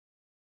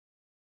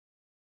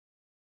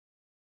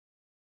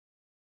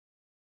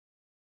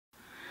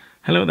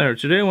Hello there.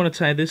 Today I want to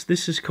tie this.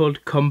 This is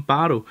called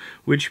Kombardo,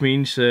 which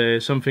means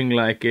something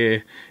like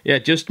yeah,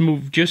 just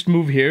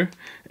move here,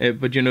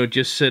 but you know,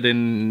 just sit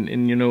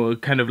in you know,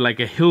 kind of like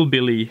a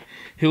hillbilly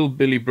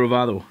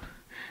bravado.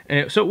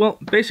 So well,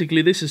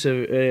 basically this is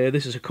a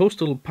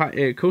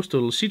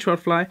coastal sea trout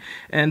fly,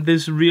 and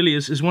this really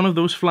is one of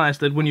those flies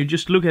that when you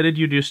just look at it,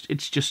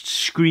 it's just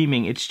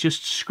screaming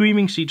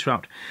sea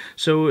trout.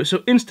 So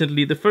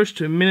instantly, the first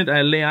minute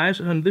I lay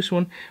eyes on this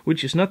one,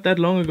 which is not that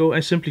long ago, I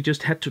simply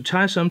just had to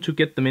tie some to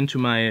get them into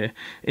my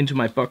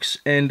box,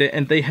 and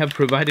they have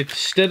provided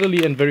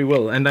steadily and very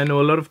well. And I know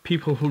a lot of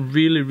people who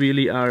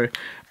really are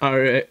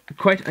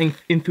quite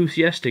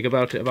enthusiastic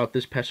about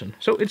this pattern.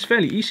 So it's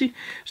fairly easy,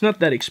 it's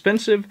not that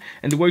expensive,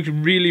 and it works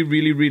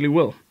really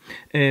well.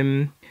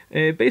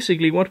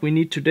 Basically what we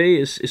need today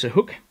is a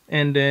hook,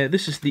 and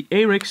this is the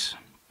Ahrex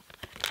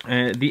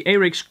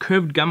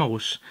curved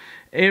Gammarus,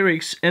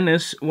 Ahrex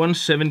NS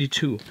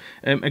 172,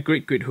 a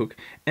great hook.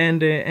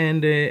 And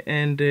in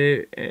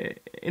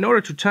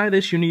order to tie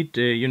this, you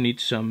need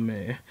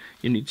some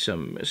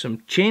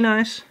chain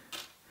eyes,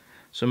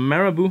 some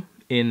marabou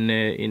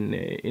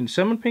in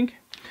salmon pink,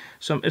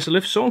 some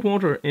SLF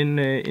saltwater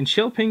in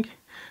shell pink,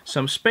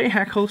 some spay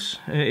hackles.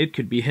 It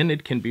could be hen,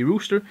 it can be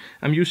rooster.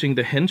 I'm using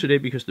the hen today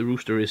because the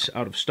rooster is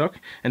out of stock,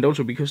 and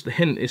also because the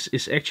hen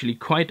is actually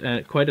quite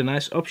a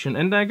nice option,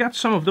 and I got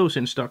some of those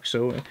in stock.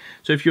 So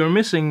if you're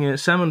missing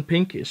salmon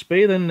pink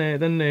spay,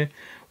 then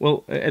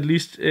well, at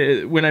least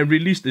when I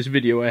release this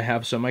video, I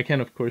have some. I can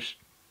of course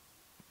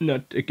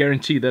not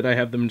guarantee that I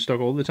have them in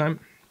stock all the time.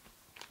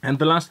 And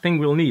the last thing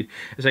we'll need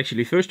is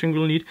actually, first thing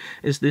we'll need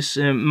is this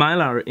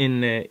mylar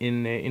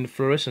in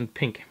fluorescent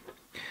pink.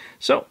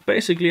 So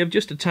basically, I've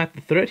just attached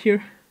the thread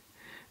here,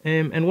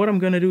 and what I'm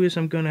gonna do is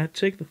I'm gonna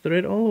take the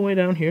thread all the way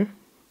down here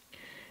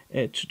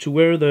to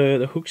where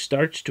the hook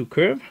starts to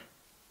curve,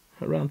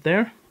 around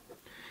there.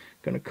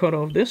 Gonna cut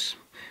off this,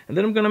 and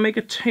then I'm gonna make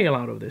a tail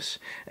out of this.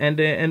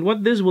 And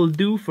what this will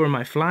do for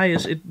my fly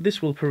is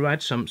this will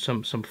provide some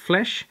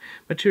flash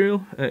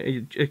material.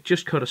 It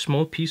just cut a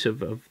small piece of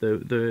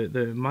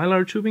the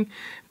mylar tubing,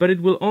 but it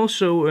will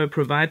also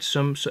provide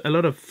a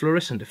lot of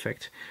fluorescent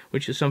effect,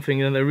 which is something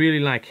that I really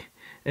like.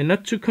 And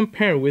not to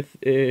compare with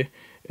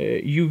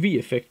UV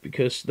effect,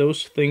 because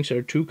those things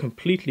are two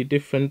completely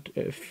different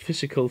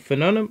physical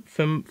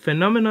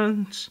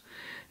phenomenons.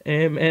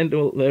 And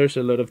well, there's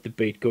a lot of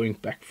debate going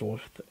back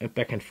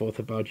and forth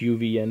about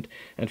UV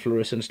and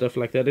fluorescent stuff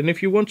like that. And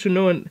if you want to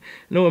know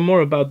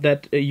more about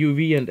that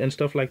UV and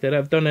stuff like that,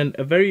 I've done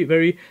a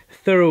very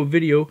thorough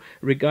video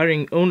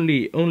regarding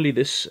only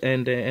this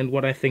and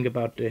what I think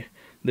about the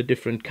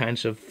different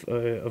kinds of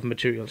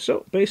materials.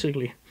 So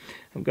basically,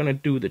 I'm gonna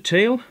do the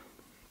tail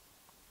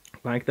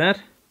like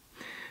that,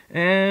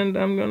 and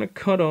I'm gonna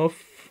cut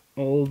off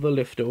all the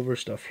leftover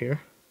stuff here,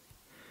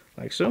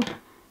 like so.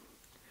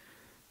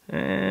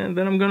 And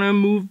then I'm gonna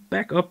move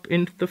back up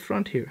into the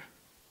front here.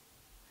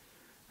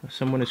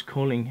 Someone is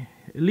calling,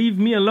 leave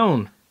me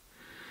alone.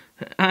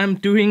 I'm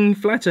doing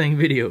fly tying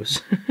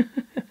videos.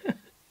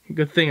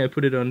 Good thing I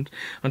put it on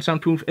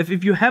soundproof.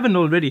 If you haven't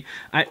already,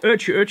 I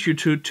urge you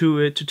to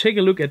take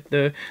a look at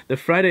the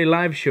Friday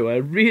live show. I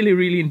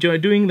really enjoy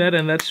doing that,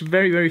 and that's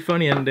very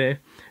funny. And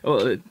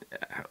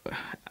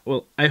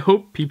well, I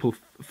hope people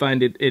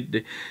find it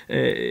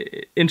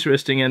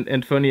interesting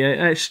and funny.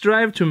 I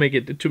strive to make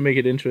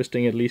it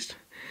interesting at least,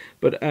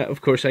 but of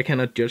course I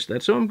cannot judge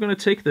that. So I'm gonna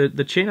take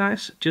the chain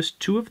eyes,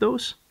 just 2 of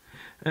those.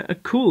 A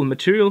cool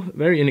material,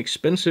 very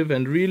inexpensive,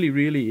 and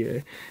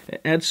really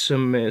adds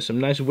some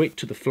nice weight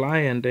to the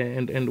fly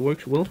and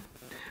works well.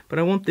 But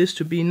I want this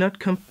to be not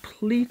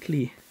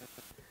completely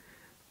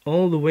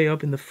all the way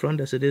up in the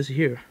front as it is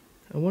here.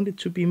 I want it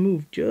to be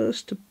moved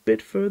just a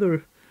bit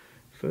further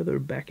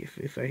back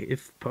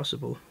if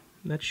possible.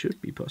 That should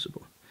be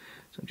possible.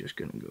 So I'm just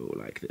gonna go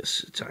like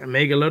this. I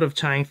make a lot of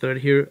tying thread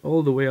here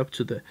all the way up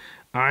to the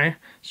eye.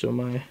 So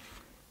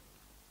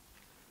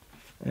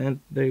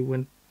and they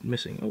went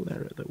missing. Oh,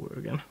 there they were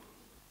again.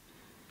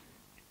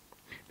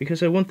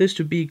 Because I want this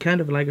to be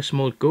kind of like a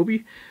small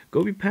goby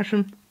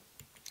pattern,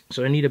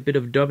 so I need a bit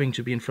of dubbing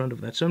to be in front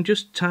of that. So I'm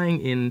just tying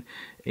in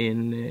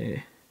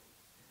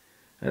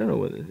I don't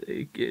know,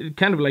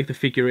 kind of like the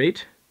figure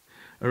 8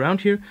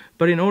 around here.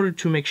 But in order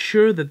to make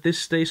sure that this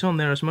stays on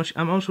there as much,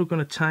 I'm also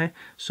going to tie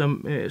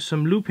some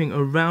looping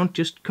around,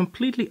 just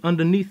completely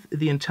underneath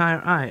the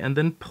entire eye, and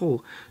then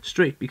pull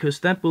straight,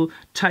 because that will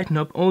tighten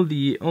up all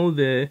the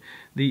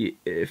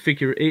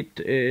figure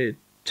 8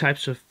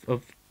 types of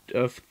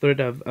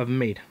thread I've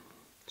made.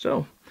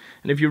 So,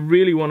 and if you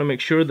really want to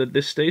make sure that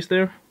this stays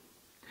there,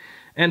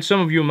 and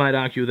some of you might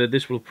argue that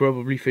this will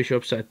probably fish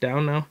upside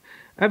down now.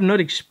 I've not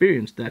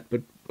experienced that,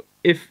 but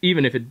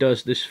even if it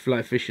does, this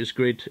fly fishes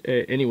great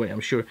anyway,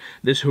 I'm sure.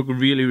 This hook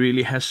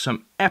really has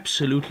some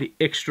absolutely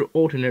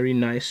extraordinary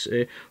nice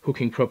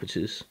hooking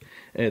properties.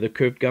 The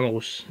curved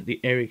Gammarus, the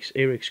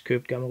Ahrex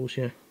curved Gammarus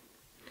here.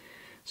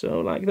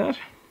 So like that.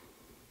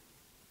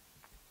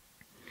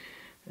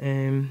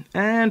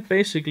 And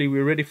basically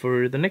we're ready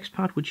for the next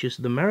part, which is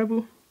the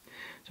marabou.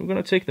 So I'm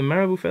gonna take the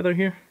marabou feather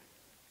here,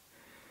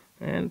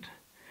 and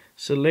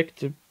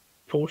select a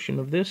portion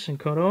of this and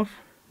cut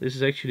off. This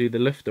is actually the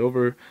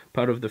leftover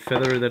part of the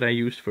feather that I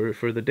used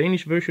for the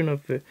Danish version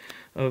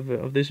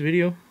of this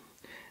video.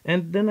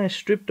 And then I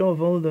stripped off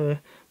all the,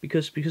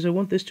 because I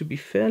want this to be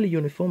fairly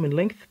uniform in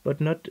length,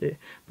 but not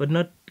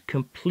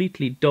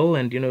completely dull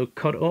and, you know,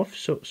 cut off.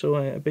 So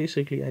I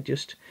basically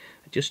just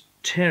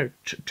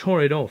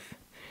tore it off,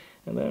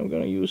 and then I'm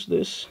gonna use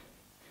this,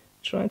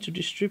 try to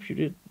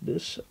distribute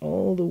this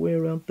all the way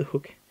around the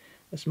hook,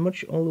 as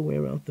much all the way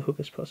around the hook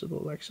as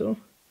possible, like so.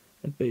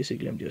 And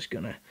basically I'm just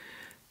gonna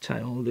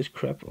tie all this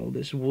crap, all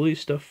this woolly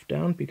stuff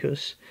down,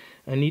 because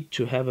I need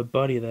to have a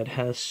body that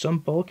has some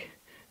bulk.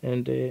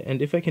 And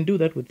if I can do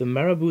that with the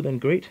marabou, then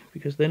great,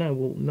 because then I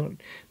will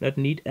not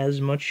need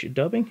as much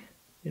dubbing.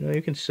 You know,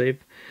 you can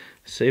save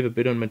a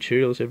bit on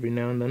materials every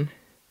now and then.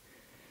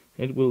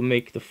 It will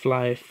make the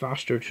fly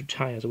faster to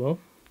tie as well,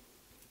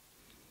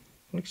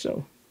 like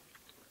so.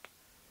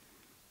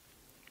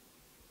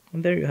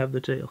 And there you have the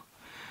tail.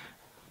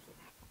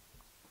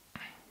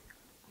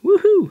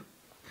 Woohoo!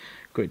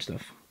 Great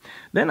stuff.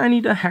 Then I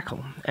need a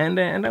hackle, and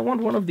I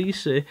want one of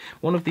these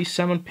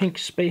salmon pink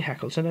spay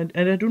hackles, and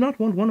I do not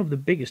want one of the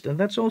biggest, and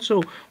that's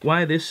also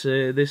why this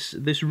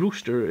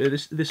rooster,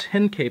 this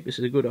hen cape is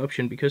a good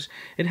option, because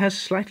it has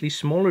slightly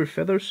smaller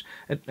feathers.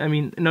 I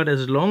mean, not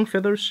as long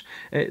feathers.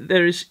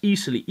 There is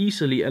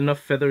easily enough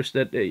feathers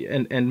that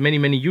and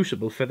many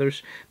usable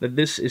feathers that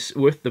this is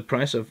worth the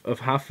price of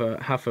half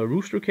a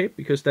rooster cape,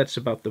 because that's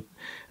about the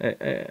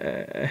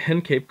a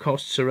hen cape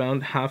costs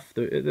around half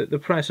the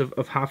price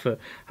of half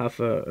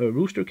a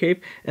rooster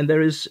cape, and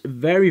there is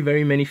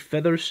very many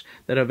feathers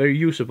that are very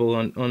usable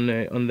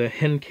on the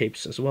hen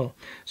capes as well.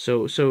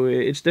 So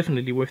it's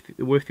definitely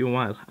worth your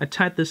while. I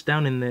tied this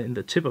down in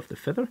the tip of the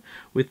feather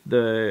with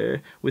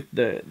the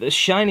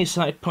shiny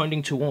side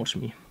pointing towards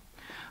me,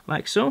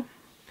 like so.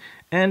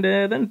 And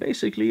then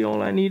basically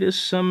all I need is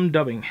some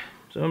dubbing.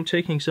 So I'm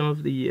taking some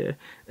of the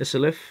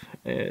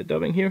SLF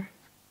dubbing here,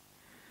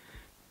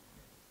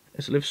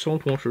 SLF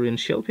saltwater in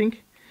shell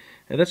pink.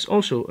 That's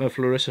also a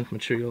fluorescent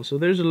material, so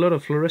there's a lot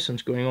of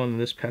fluorescence going on in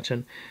this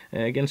pattern.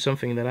 Again,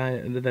 something that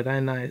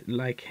I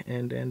like,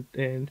 and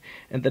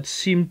that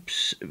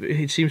seems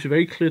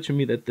very clear to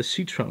me that the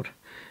sea trout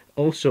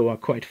also are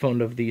quite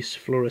fond of these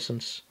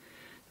fluorescence,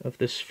 of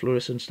this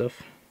fluorescent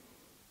stuff.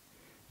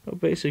 So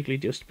basically,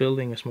 just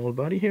building a small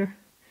body here.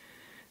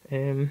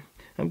 I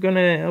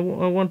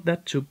want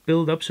that to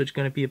build up, so it's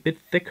going to be a bit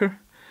thicker,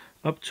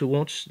 up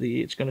towards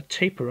the. It's going to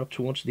taper up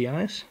towards the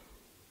eyes.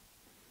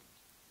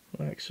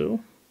 Like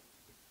so.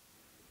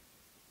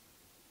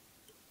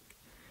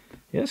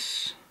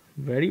 Yes,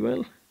 very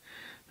well.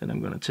 Then I'm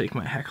gonna take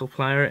my hackle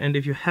plier, and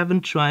if you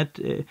haven't tried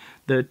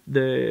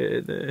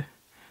the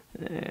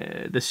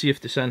CF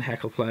Design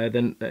hackle plier,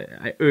 then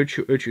I urge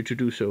you to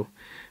do so,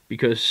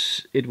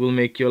 because it will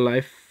make your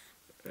life,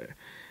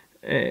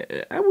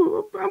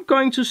 I'm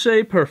going to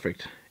say,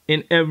 perfect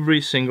in every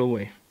single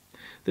way.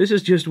 This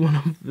is just one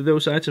of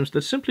those items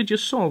that simply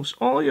just solves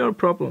all your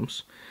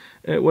problems.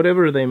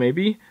 Whatever they may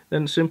be,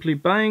 then simply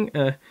buying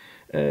a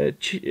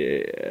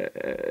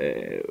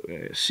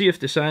CF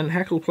Design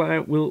hackle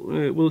plier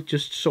will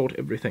just sort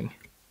everything.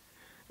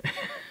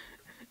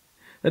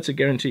 That's a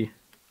guarantee.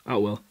 Oh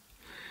well,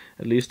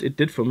 at least it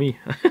did for me.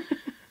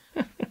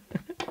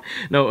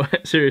 No,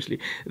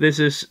 seriously, this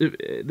is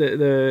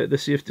the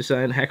CF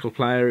Design hackle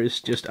plier is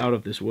just out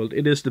of this world.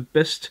 It is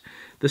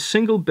the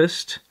single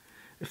best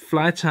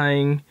fly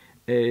tying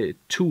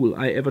tool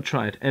I ever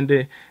tried, and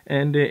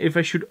if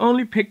I should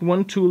only pick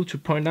one tool to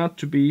point out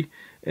to be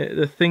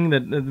the thing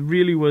that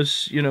really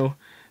was, you know,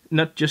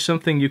 not just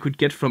something you could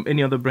get from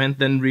any other brand,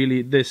 then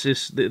really this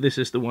is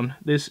the one.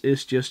 This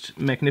is just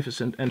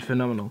magnificent and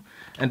phenomenal,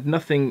 and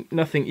nothing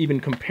even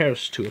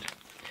compares to it.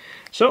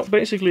 So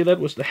basically that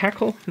was the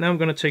hackle. Now I'm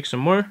gonna take some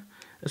more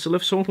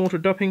SLF saltwater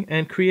dubbing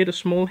and create a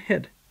small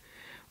head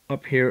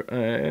up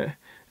here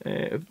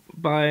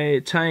by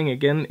tying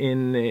again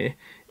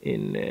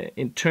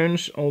in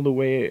turns all the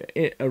way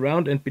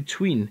around and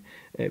between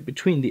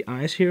the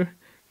eyes here,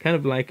 kind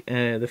of like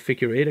the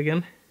figure 8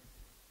 again.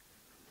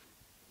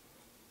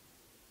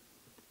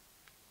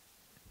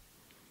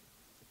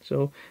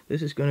 So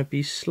this is going to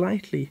be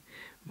slightly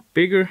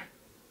bigger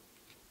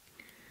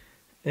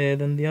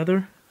than the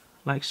other,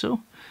 like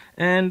so.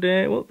 And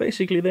well,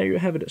 basically there you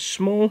have it, a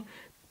small,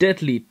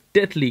 deadly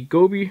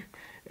goby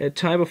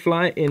type of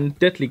fly in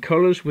deadly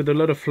colors with a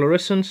lot of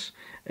fluorescence.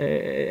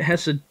 It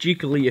has a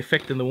jiggly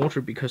effect in the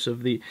water because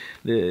of the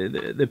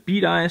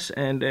bead eyes,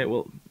 and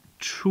well,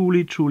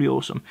 truly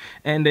awesome.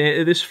 And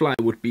this fly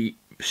would be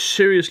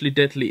seriously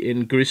deadly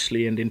in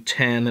grizzly and in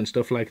tan and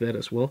stuff like that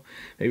as well.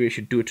 Maybe I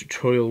should do a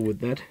tutorial with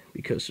that,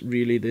 because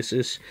really this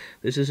is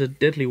a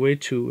deadly way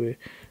to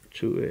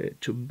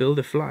build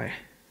a fly.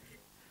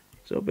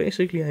 So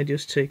basically I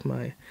just take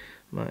my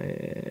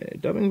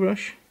dubbing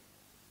brush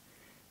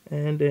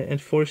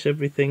and force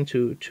everything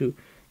to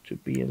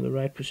be in the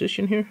right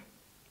position here,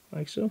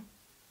 like so.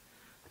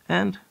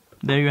 And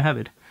there you have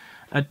it.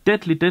 a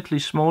deadly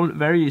small,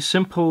 very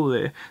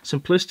simple,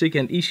 simplistic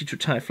and easy to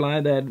tie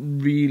fly that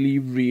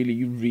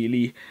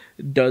really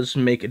does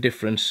make a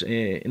difference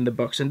in the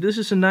box. And this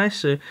is a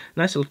nice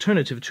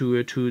alternative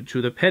to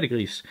the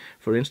pedigrees,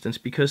 for instance,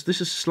 because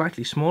this is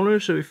slightly smaller.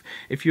 So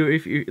if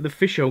the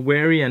fish are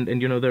wary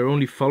and you know they're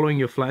only following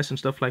your flies and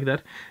stuff like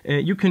that,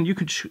 you can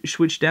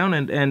switch down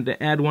and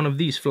add one of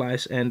these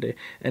flies, and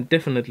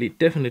definitely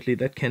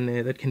that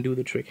can do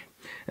the trick.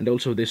 And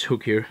also this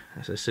hook here,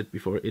 as I said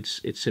before,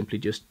 it's simply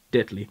just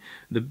deadly.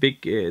 The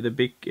big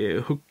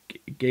hook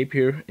gape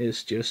here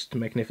is just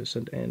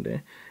magnificent,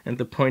 and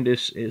the point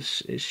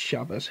is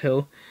sharp as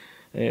hell.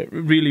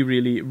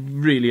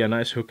 Really a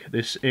nice hook,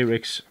 this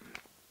Ahrex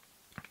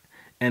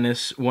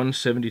NS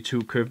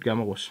 172 curved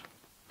Gamaros.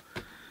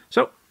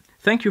 So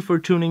thank you for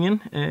tuning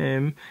in,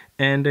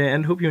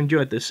 and hope you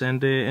enjoyed this,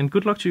 and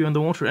good luck to you on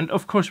the water. And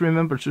of course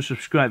remember to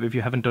subscribe if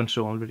you haven't done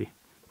so already.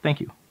 Thank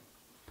you.